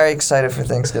say I'm very excited for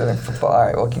Thanksgiving football. All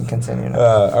right, we can continue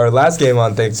now. Our last game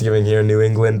on Thanksgiving here, New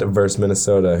England versus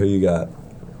Minnesota. Who you got?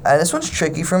 This one's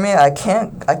tricky for me. I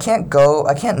can't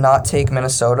not take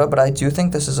Minnesota, but I do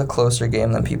think this is a closer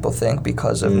game than people think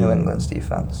because of New England's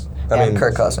defense and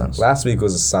Kirk Cousins. Last week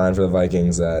was a sign for the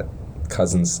Vikings that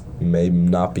Cousins may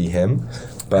not be him.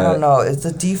 But I don't know.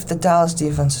 The Dallas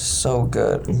defense is so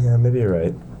good. Yeah, maybe you're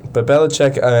right. But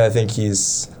Belichick, I think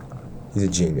he's a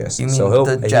genius. You mean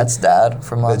the Jets' dad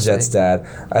from last week? The Jets' dad.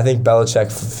 I think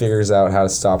Belichick figures out how to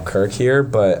stop Kirk here,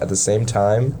 but at the same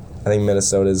time, I think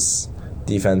Minnesota's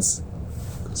defense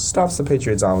stops the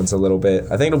Patriots' offense a little bit.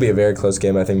 I think it'll be a very close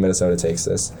game. I think Minnesota takes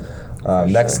this.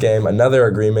 Next game, another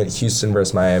agreement, Houston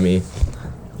versus Miami.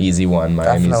 Easy one.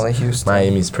 Definitely Houston.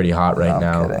 Miami's pretty hot right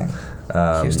now. Kidding.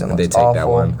 Houston looks they take awful. That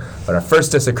one. But our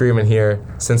first disagreement here,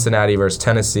 Cincinnati versus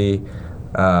Tennessee.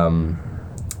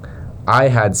 I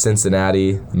had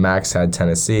Cincinnati. Max had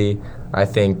Tennessee. I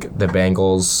think the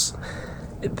Bengals.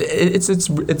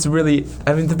 It's really.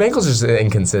 I mean, the Bengals are just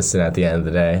inconsistent at the end of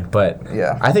the day. But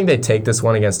yeah. I think they take this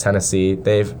one against Tennessee.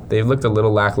 They've looked a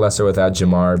little lackluster without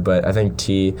Jamar, but I think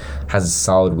T has a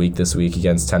solid week this week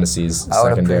against Tennessee's secondary.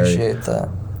 I would appreciate that.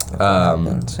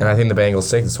 And I think the Bengals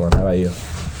take this one. How about you?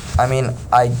 I mean,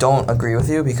 I don't agree with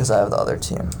you because I have the other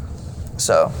team.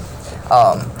 So,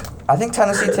 I think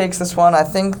Tennessee takes this one. I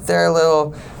think they're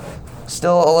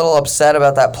still a little upset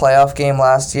about that playoff game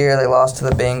last year. They lost to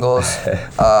the Bengals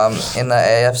in the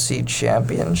AFC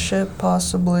Championship,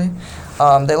 possibly.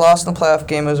 They lost in the playoff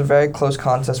game. It was a very close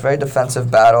contest, very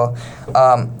defensive battle.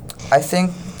 I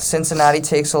think Cincinnati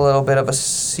takes a little bit of a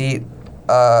seat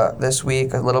this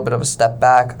week, a little bit of a step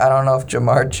back. I don't know if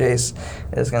Jamar Chase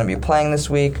is going to be playing this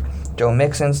week. Joe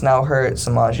Mixon's now hurt.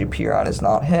 Samaje Perine is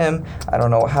not him. I don't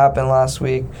know what happened last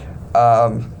week.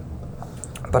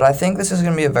 But I think this is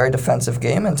going to be a very defensive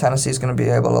game, and Tennessee's going to be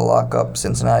able to lock up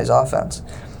Cincinnati's offense.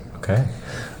 Okay.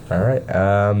 All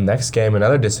right. Next game,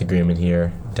 another disagreement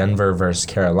here. Denver versus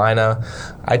Carolina.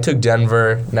 I took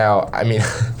Denver. Now, I mean,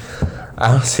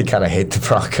 I honestly kind of hate the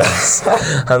Broncos.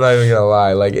 I'm not even going to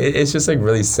lie. Like, it's just, like,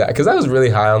 really sad. Because I was really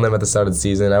high on them at the start of the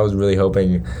season. I was really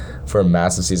hoping for a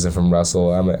massive season from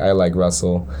Russell. I like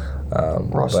Russell.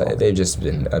 But they've just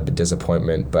been a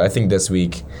disappointment. But I think this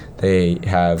week they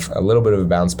have a little bit of a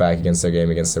bounce back against their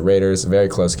game against the Raiders. Very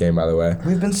close game, by the way.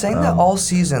 We've been saying that all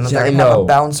season, that yeah, they're going to have a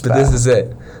bounce back. But this is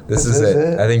it. This is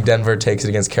it. I think Denver takes it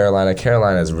against Carolina.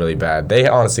 Carolina is really bad. They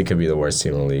honestly could be the worst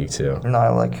team in the league, too. No, I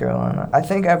like Carolina. I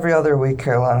think every other week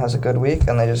Carolina has a good week,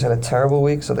 and they just had a terrible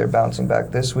week, so they're bouncing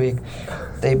back this week.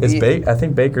 I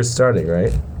think Baker's starting,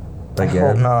 right? Again. I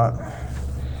hope not.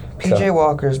 PJ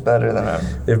Walker's better than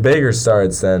him. If Baker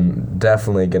starts, then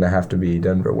definitely going to have to be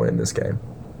Denver winning this game.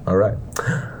 All right.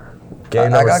 I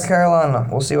got Carolina.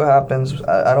 We'll see what happens.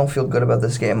 I don't feel good about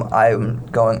this game. I'm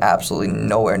going absolutely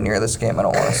nowhere near this game. I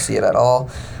don't want to see it at all.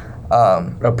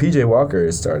 PJ Walker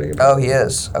is starting. Oh, he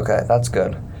is. Okay, that's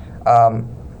good.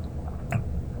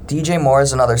 DJ Moore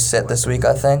is another sit this week,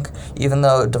 I think. Even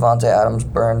though Devontae Adams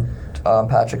burned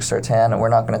Patrick Surtain, and we're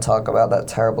not going to talk about that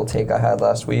terrible take I had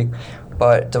last week.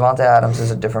 But Devontae Adams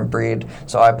is a different breed,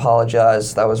 so I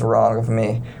apologize. That was wrong of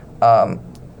me.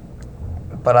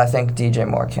 But I think DJ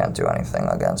Moore can't do anything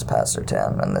against Pat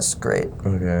Surtain and this great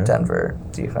Denver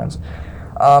defense.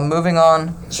 Moving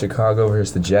on. Chicago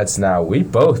versus the Jets now. We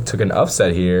both took an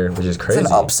upset here, which is crazy.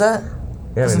 It's an upset?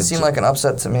 Yeah, doesn't seem like an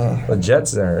upset to me. The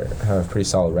Jets have a pretty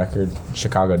solid record.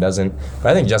 Chicago doesn't.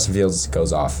 But I think Justin Fields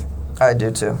goes off. I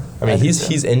do too. I mean,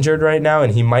 he's injured right now,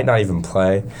 and he might not even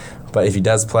play. But if he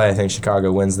does play, I think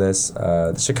Chicago wins this.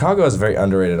 Chicago has a very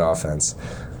underrated offense.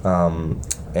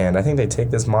 And I think they take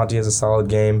this. Monty as a solid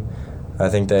game. I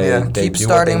think they do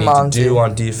what they need to do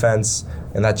on defense.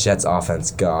 And that Jets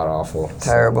offense, god-awful.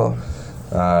 Terrible.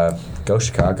 So, go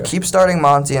Chicago. Keep starting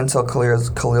Monty until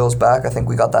Khalil's back. I think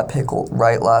we got that pick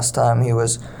right last time.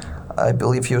 I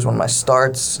believe he was one of my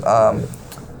starts.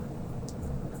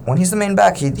 When he's the main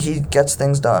back, he gets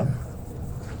things done.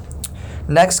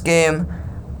 Next game,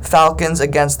 Falcons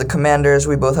against the Commanders.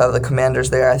 We both have the Commanders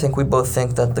there. I think we both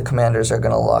think that the Commanders are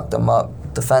going to lock them up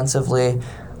defensively.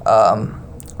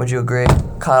 Would you agree?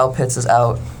 Kyle Pitts is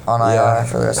out on IR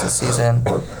for the rest of the season.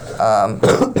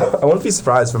 I wouldn't be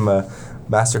surprised from a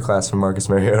masterclass from Marcus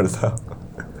Mariota,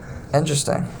 though.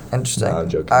 Interesting. No, I'm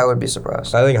joking. I would be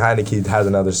surprised. I think Heineke has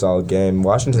another solid game.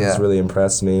 Washington's really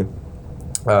impressed me.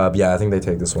 I think they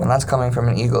take this one. And that's coming from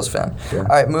an Eagles fan. Yeah. All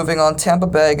right, moving on. Tampa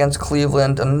Bay against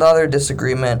Cleveland. Another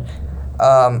disagreement.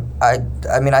 I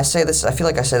mean, I say this. I feel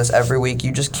like I say this every week.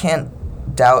 You just can't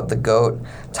doubt the GOAT.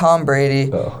 Tom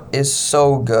Brady is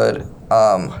so good.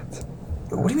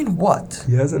 What do you mean, what?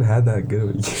 He hasn't had that good of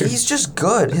a year. He's just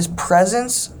good. His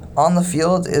presence on the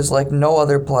field is like no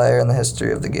other player in the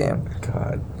history of the game.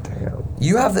 God damn.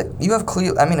 You have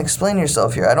Cleveland. I mean, explain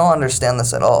yourself here. I don't understand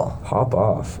this at all. Hop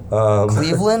off.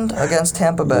 Cleveland against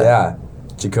Tampa Bay. Yeah,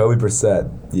 Jacoby Brissett.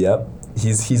 Yep.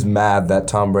 He's mad that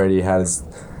Tom Brady had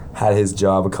his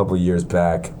job a couple years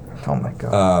back. Oh my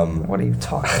God. What are you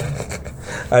talking about?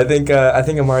 I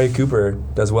think Amari Cooper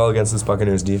does well against this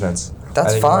Buccaneers defense.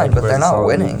 That's fine, but they're not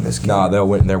winning this game. No,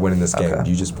 they're winning this game. Okay.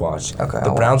 You just watch. Okay.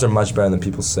 The Browns are much better than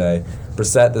people say.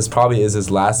 Brissett, this probably is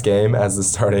his last game as the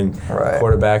starting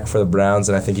quarterback for the Browns,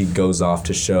 and I think he goes off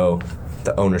to show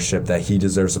the ownership that he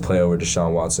deserves to play over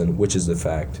Deshaun Watson, which is the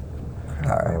fact.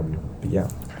 All right. Yeah.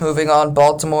 Moving on,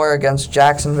 Baltimore against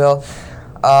Jacksonville.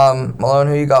 Malone,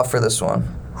 who you got for this one?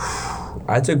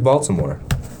 I took Baltimore,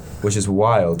 which is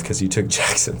wild because you took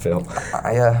Jacksonville.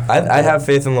 Yeah. I have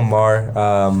faith in Lamar.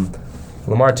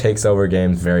 Lamar takes over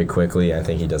games very quickly, and I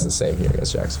think he does the same here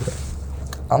against Jacksonville.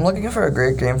 I'm looking for a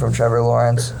great game from Trevor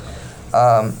Lawrence.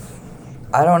 I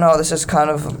don't know. This is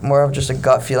kind of more of just a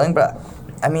gut feeling, but,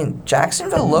 I mean,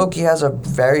 Jacksonville low-key has a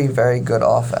very, very good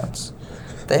offense.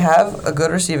 They have a good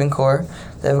receiving core.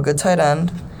 They have a good tight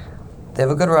end. They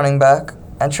have a good running back.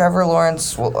 And Trevor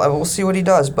Lawrence, we'll see what he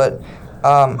does, but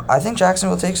I think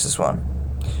Jacksonville takes this one.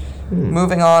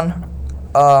 Moving on,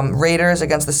 Raiders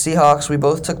against the Seahawks. We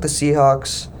both took the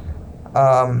Seahawks.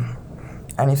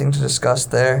 Anything to discuss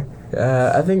there?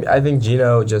 I think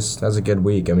Geno just has a good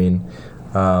week. I mean,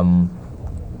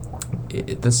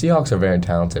 the Seahawks are very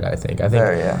talented, I think.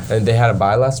 And they had a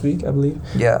bye last week, I believe.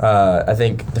 Yeah. I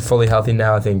think they're fully healthy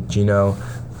now. I think Geno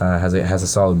has a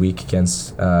solid week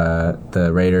against the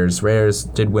Raiders. Raiders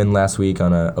did win last week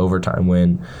on an overtime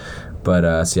win,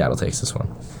 but Seattle takes this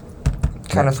one.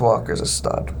 Kenneth Walker's a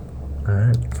stud. All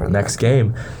right. For next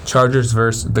game, Chargers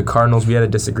versus the Cardinals. We had a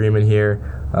disagreement here.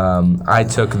 I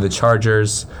took the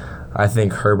Chargers. I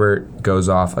think Herbert goes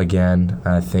off again.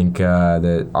 I think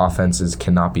the offenses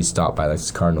cannot be stopped by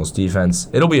the Cardinals defense.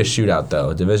 It'll be a shootout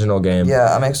though, divisional game.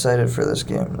 Yeah, I'm excited for this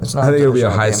game. It's not. I think it'll be a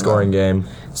high-scoring game.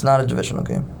 It's not a divisional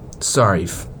game. Sorry.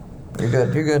 You're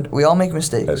good. You're good. We all make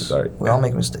mistakes. Sorry. We all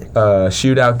make mistakes.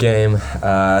 Shootout game.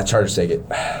 Chargers take it.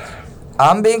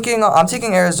 I'm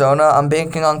taking Arizona. I'm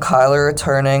banking on Kyler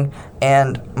returning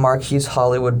and Marquise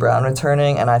Hollywood Brown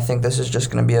returning, and I think this is just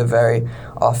going to be a very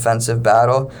offensive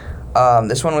battle.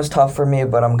 This one was tough for me,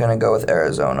 but I'm going to go with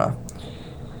Arizona.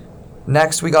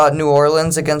 Next, we got New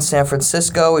Orleans against San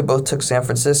Francisco. We both took San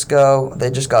Francisco.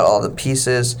 They just got all the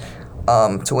pieces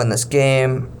to win this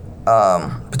game.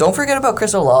 But don't forget about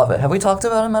Chris Olave. Have we talked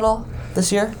about him at all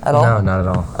this year? No, not at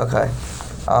all. Okay.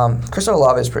 Chris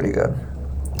Olave is pretty good.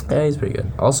 Yeah, he's pretty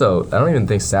good. Also, I don't even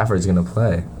think Stafford's going to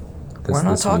play. We're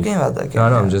not talking about that game.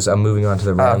 No, I'm moving on to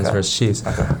the Rams okay. versus Chiefs.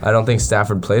 Okay. I don't think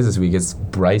Stafford plays this week. It's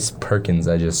Bryce Perkins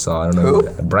I just saw. I don't know.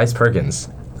 Who? Bryce Perkins,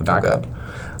 the backup.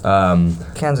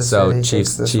 Kansas so City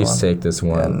Chiefs take this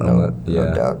one. No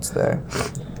doubts there.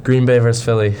 Green Bay versus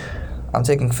Philly. I'm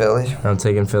taking Philly. I'm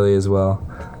taking Philly as well.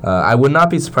 I would not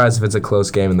be surprised if it's a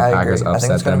close game and the Packers upset them. I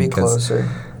think it's going to be closer.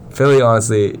 Philly,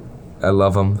 honestly, I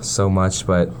love them so much,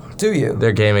 but do you?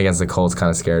 Their game against the Colts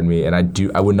kind of scared me, and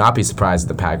I would not be surprised if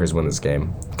the Packers win this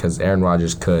game because Aaron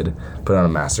Rodgers could put on a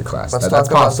masterclass. Let's That's talk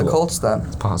about possible. the Colts then.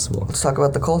 It's possible. Let's talk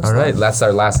about the Colts. All right, that's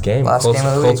our last game. Last game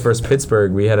of the Colts week. versus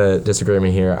Pittsburgh. We had a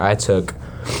disagreement here. I took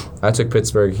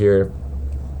Pittsburgh here.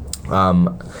 I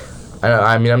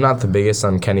mean, I'm not the biggest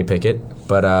on Kenny Pickett,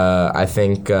 but I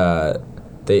think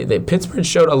Pittsburgh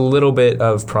showed a little bit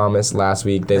of promise last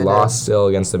week. They lost still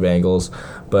against the Bengals,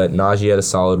 but Najee had a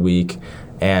solid week.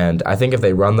 And I think if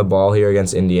they run the ball here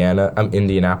against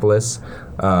Indianapolis,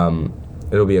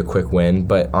 it'll be a quick win.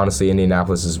 But honestly,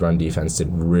 Indianapolis' run defense did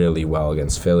really well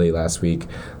against Philly last week,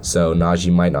 so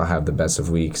Najee might not have the best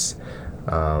of weeks.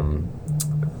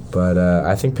 But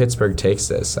I think Pittsburgh takes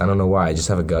this. I don't know why. I just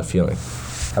have a gut feeling.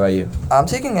 How about you? I'm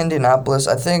taking Indianapolis.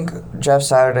 I think Jeff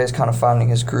Saturday is kind of finding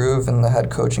his groove in the head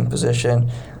coaching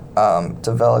position,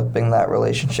 developing that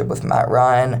relationship with Matt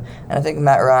Ryan. And I think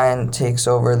Matt Ryan takes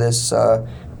over this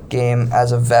game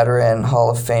as a veteran Hall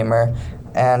of Famer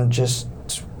and just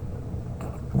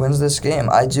wins this game.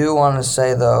 I do want to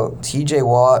say, though, T.J.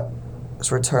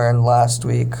 Watt's return last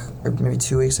week, or maybe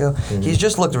 2 weeks ago, he's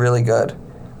just looked really good.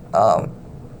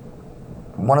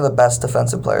 One of the best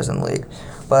defensive players in the league.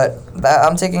 But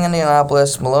I'm taking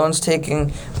Indianapolis. Malone's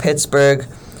taking Pittsburgh.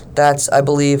 That's, I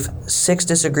believe, 6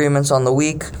 disagreements on the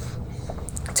week,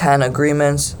 10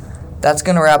 agreements. That's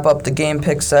going to wrap up the game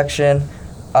pick section.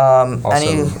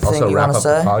 Anything you want to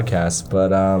say? The podcast.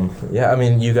 But, yeah, I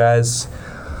mean, you guys,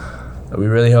 we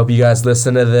really hope you guys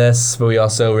listen to this, but we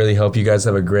also really hope you guys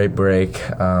have a great break.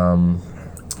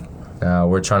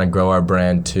 We're trying to grow our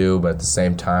brand too, but at the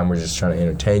same time, we're just trying to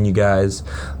entertain you guys.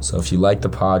 So if you like the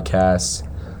podcast,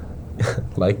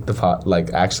 like the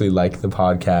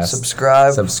podcast.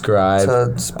 Subscribe to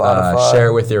Spotify. Share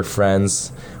it with your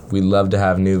friends. We love to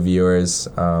have new viewers.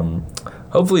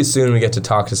 Hopefully soon we get to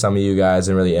talk to some of you guys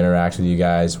and really interact with you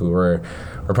guys. We're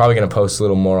probably going to post a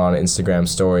little more on Instagram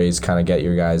stories, kind of get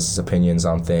your guys' opinions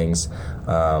on things.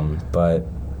 But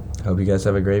hope you guys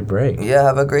have a great break. Yeah,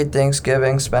 have a great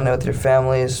Thanksgiving. Spend it with your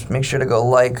families. Make sure to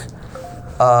go and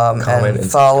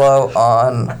follow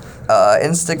on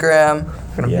Instagram.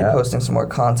 We're going to be posting some more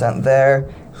content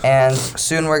there. And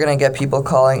soon we're going to get people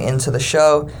calling into the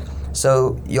show,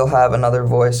 so you'll have another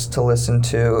voice to listen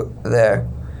to there.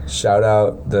 Shout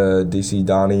out the DC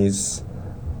Donnies.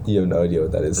 You have no idea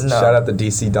what that is. No. Shout out the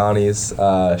DC Donnies.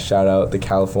 Shout out the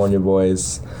California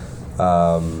boys.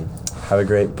 Have a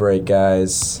great break,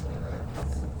 guys.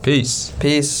 Peace.